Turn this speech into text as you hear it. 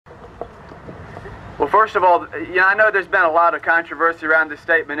Well, first of all, I know there's been a lot of controversy around this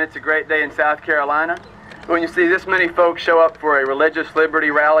statement, "It's a great day in South Carolina." When you see this many folks show up for a religious liberty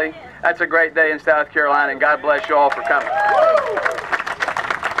rally, that's a great day in South Carolina, and God bless you all for coming.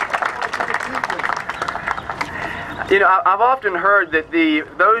 I've often heard that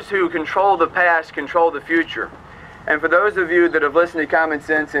those who control the past control the future. And for those of you that have listened to Common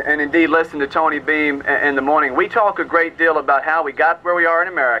Sense and indeed listened to Tony Beam in the morning, we talk a great deal about how we got where we are in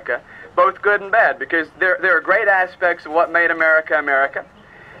America, both good and bad, because there are great aspects of what made America America,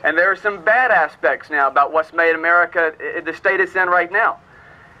 and there are some bad aspects now about what's made America the state it's in right now.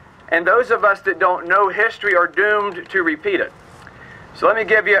 And those of us that don't know history are doomed to repeat it. So let me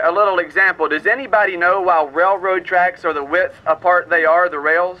give you a little example. Does anybody know why railroad tracks are the width apart they are, the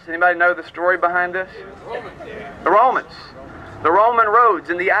rails? Anybody know the story behind this? The Romans. The Roman roads.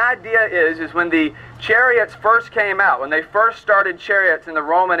 And the idea is when the chariots first came out, when they first started chariots in the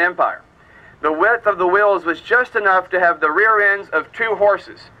Roman Empire, the width of the wheels was just enough to have the rear ends of 2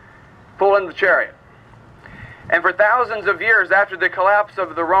 horses pulling the chariot. And for thousands of years after the collapse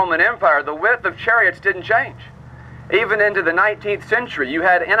of the Roman Empire, the width of chariots didn't change. Even into the 19th century, you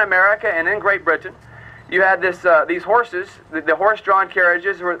had in America and in Great Britain, you had these horses, the horse-drawn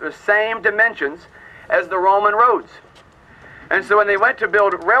carriages were the same dimensions as the Roman roads. And so when they went to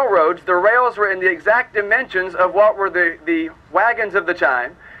build railroads, the rails were in the exact dimensions of what were the wagons of the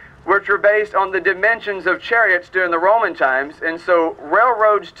time, which were based on the dimensions of chariots during the Roman times. And so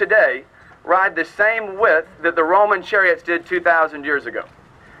railroads today ride the same width that the Roman chariots did 2,000 years ago.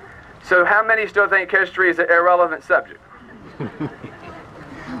 So how many still think history is an irrelevant subject?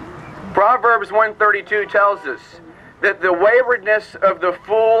 Proverbs 1:32 tells us that the waywardness of the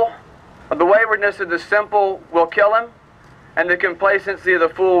fool, or the waywardness of the simple will kill him, and the complacency of the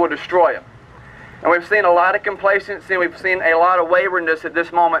fool will destroy him. And we've seen a lot of complacency, and we've seen a lot of waywardness at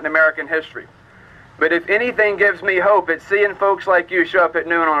this moment in American history. But if anything gives me hope, it's seeing folks like you show up at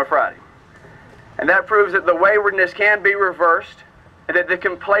noon on a Friday. And that proves that the waywardness can be reversed, and that the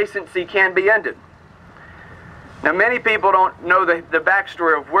complacency can be ended. Now, many people don't know the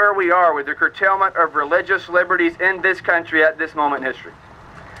backstory of where we are with the curtailment of religious liberties in this country at this moment in history.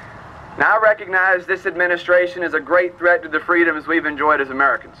 Now, I recognize this administration is a great threat to the freedoms we've enjoyed as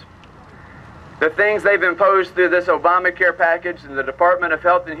Americans. The things they've imposed through this Obamacare package and the Department of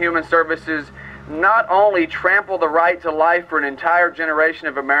Health and Human Services not only trample the right to life for an entire generation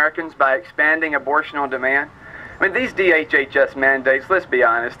of Americans by expanding abortion on demand. I mean, these DHHS mandates, let's be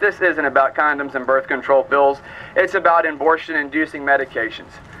honest, this isn't about condoms and birth control pills. It's about abortion-inducing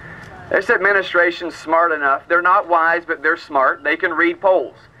medications. This administration's smart enough. They're not wise, but they're smart. They can read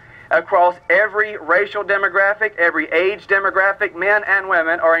polls. Across every racial demographic, every age demographic, men and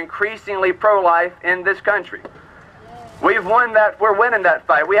women are increasingly pro-life in this country. We've won that. We're winning that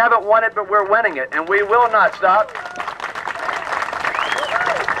fight. We haven't won it, but we're winning it, and we will not stop.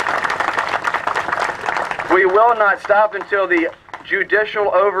 We will not stop until the judicial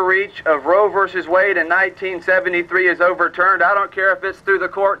overreach of Roe versus Wade in 1973 is overturned. I don't care if it's through the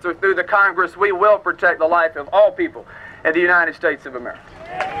courts or through the Congress. We will protect the life of all people in the United States of America.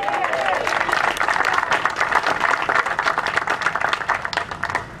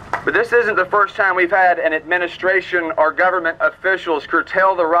 But this isn't the first time we've had an administration or government officials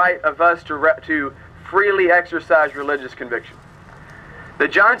curtail the right of us to freely exercise religious conviction. The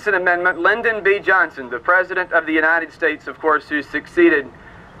Johnson Amendment, Lyndon B. Johnson, the President of the United States, of course, who succeeded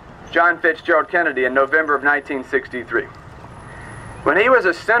John Fitzgerald Kennedy in November of 1963. When he was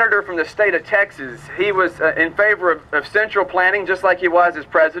a senator from the state of Texas, he was in favor of central planning, just like he was as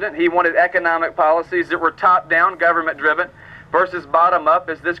president. He wanted economic policies that were top-down, government-driven, versus bottom-up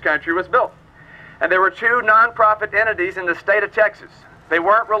as this country was built. And there were 2 nonprofit entities in the state of Texas. They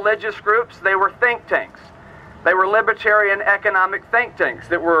weren't religious groups, they were think tanks. They were libertarian economic think tanks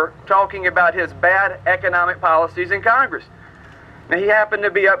that were talking about his bad economic policies in Congress. Now, he happened to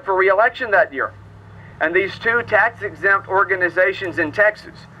be up for re-election that year. And these 2 tax-exempt organizations in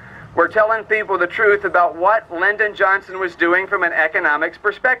Texas were telling people the truth about what Lyndon Johnson was doing from an economics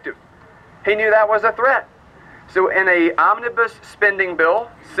perspective. He knew that was a threat. So in an omnibus spending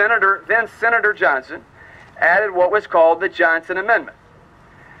bill, then Senator Johnson added what was called the Johnson Amendment.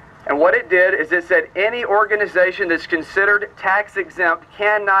 And what it did is it said any organization that's considered tax-exempt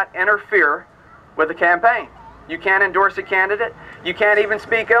cannot interfere with a campaign. You can't endorse a candidate. You can't even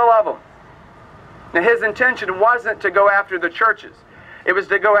speak ill of them. Now, his intention wasn't to go after the churches. It was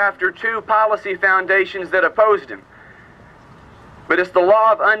to go after 2 policy foundations that opposed him. But it's the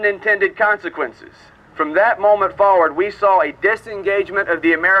law of unintended consequences. From that moment forward, we saw a disengagement of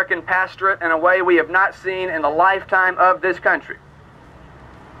the American pastorate in a way we have not seen in the lifetime of this country.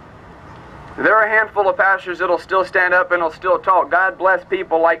 There are a handful of pastors that'll still stand up and will still talk. God bless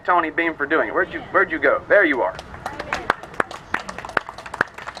people like Tony Beam for doing it. Where'd you go? There you are.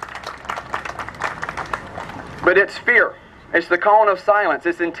 But it's fear. It's the cone of silence.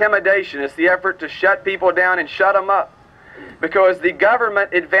 It's intimidation. It's the effort to shut people down and shut them up. Because the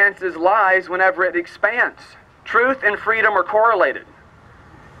government advances lies whenever it expands. Truth and freedom are correlated.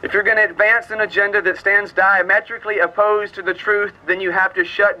 If you're going to advance an agenda that stands diametrically opposed to the truth, then you have to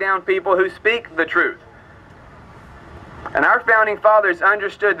shut down people who speak the truth. And our founding fathers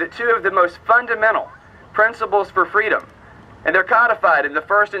understood that two of the most fundamental principles for freedom, and they're codified in the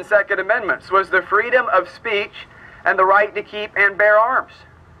First and Second Amendments, was the freedom of speech and the right to keep and bear arms.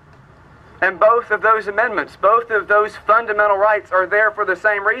 And both of those amendments, both of those fundamental rights are there for the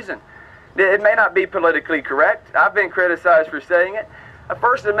same reason. It may not be politically correct. I've been criticized for saying it. The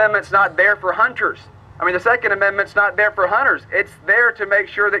First Amendment's not there for hunters. The Second Amendment's not there for hunters. It's there to make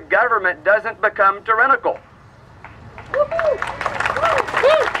sure that government doesn't become tyrannical.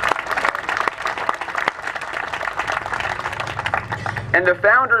 And the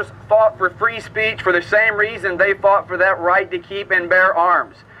founders fought for free speech for the same reason they fought for that right to keep and bear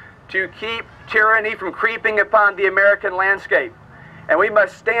arms, to keep tyranny from creeping upon the American landscape. And we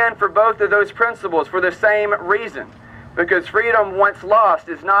must stand for both of those principles for the same reason, because freedom once lost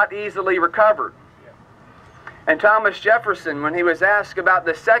is not easily recovered. And Thomas Jefferson, when he was asked about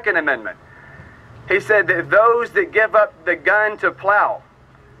the Second Amendment, he said that those that give up the gun to plow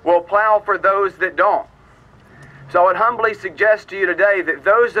will plow for those that don't. So I would humbly suggest to you today that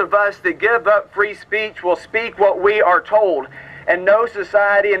those of us that give up free speech will speak what we are told. And no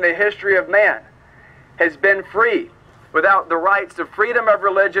society in the history of man has been free without the rights of freedom of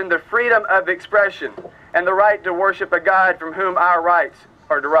religion, the freedom of expression, and the right to worship a God from whom our rights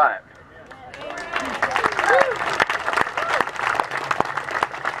are derived.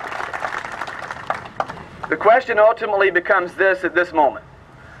 The question ultimately becomes this at this moment.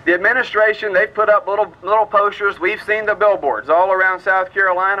 The administration, they've put up little posters. We've seen the billboards all around South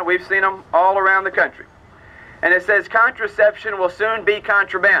Carolina. We've seen them all around the country. And it says contraception will soon be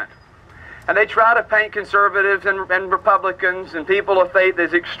contraband. And they try to paint conservatives and Republicans and people of faith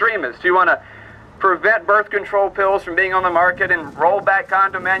as extremists who want to prevent birth control pills from being on the market and roll back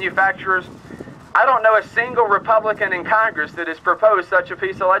condom manufacturers. I don't know a single Republican in Congress that has proposed such a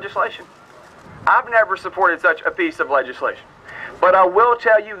piece of legislation. I've never supported such a piece of legislation. But I will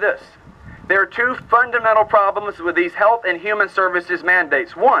tell you this. There are two fundamental problems with these health and human services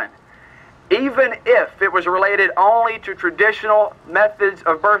mandates. One, even if it was related only to traditional methods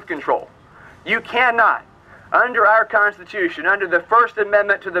of birth control, you cannot, under our Constitution, under the First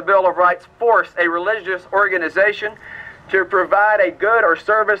Amendment to the Bill of Rights, force a religious organization to provide a good or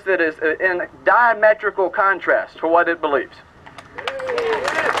service that is in diametrical contrast to what it believes.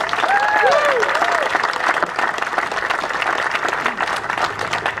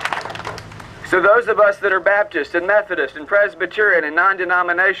 So those of us that are Baptist and Methodist and Presbyterian and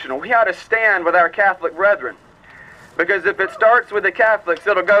non-denominational, we ought to stand with our Catholic brethren. Because if it starts with the Catholics,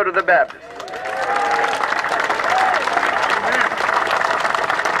 it'll go to the Baptists.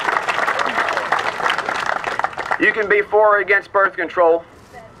 You can be for or against birth control,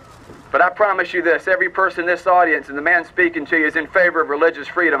 but I promise you this, every person in this audience and the man speaking to you is in favor of religious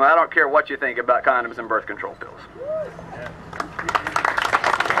freedom. I don't care what you think about condoms and birth control pills.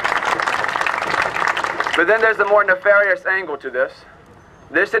 But then there's a more nefarious angle to this.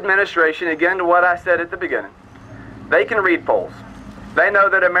 This administration, again to what I said at the beginning, they can read polls. They know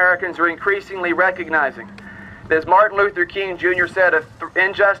that Americans are increasingly recognizing that, as Martin Luther King Jr. said,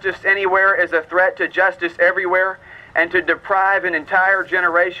 injustice anywhere is a threat to justice everywhere, and to deprive an entire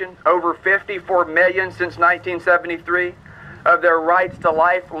generation, over 54 million since 1973, of their rights to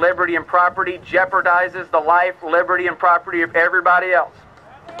life, liberty, and property jeopardizes the life, liberty, and property of everybody else.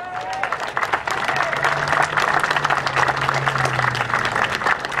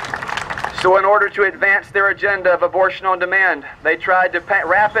 So in order to advance their agenda of abortion on demand, they tried to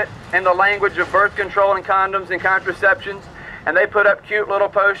wrap it in the language of birth control and condoms and contraceptions, and they put up cute little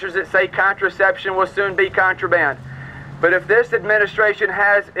posters that say contraception will soon be contraband. But if this administration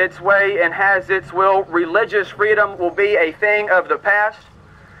has its way and has its will, religious freedom will be a thing of the past.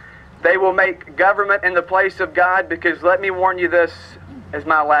 They will make government in the place of God, because let me warn you this as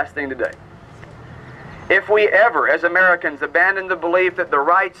my last thing today. If we ever, as Americans, abandon the belief that the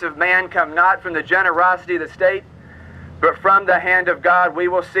rights of man come not from the generosity of the state, but from the hand of God, we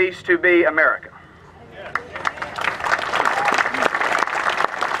will cease to be America.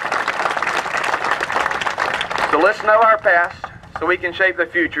 So let's know our past so we can shape the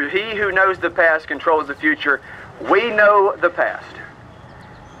future. He who knows the past controls the future. We know the past.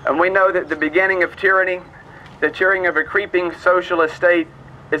 And we know that the beginning of tyranny, the tyranny of a creeping socialist state,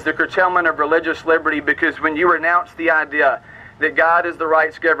 is the curtailment of religious liberty, because when you renounce the idea that God is the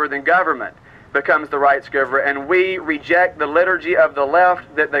rights giver, then government becomes the rights giver. And we reject the liturgy of the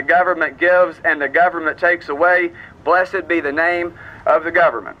left that the government gives and the government takes away. Blessed be the name of the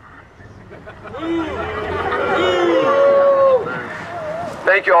government.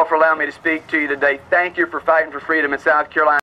 Thank you all for allowing me to speak to you today. Thank you for fighting for freedom in South Carolina.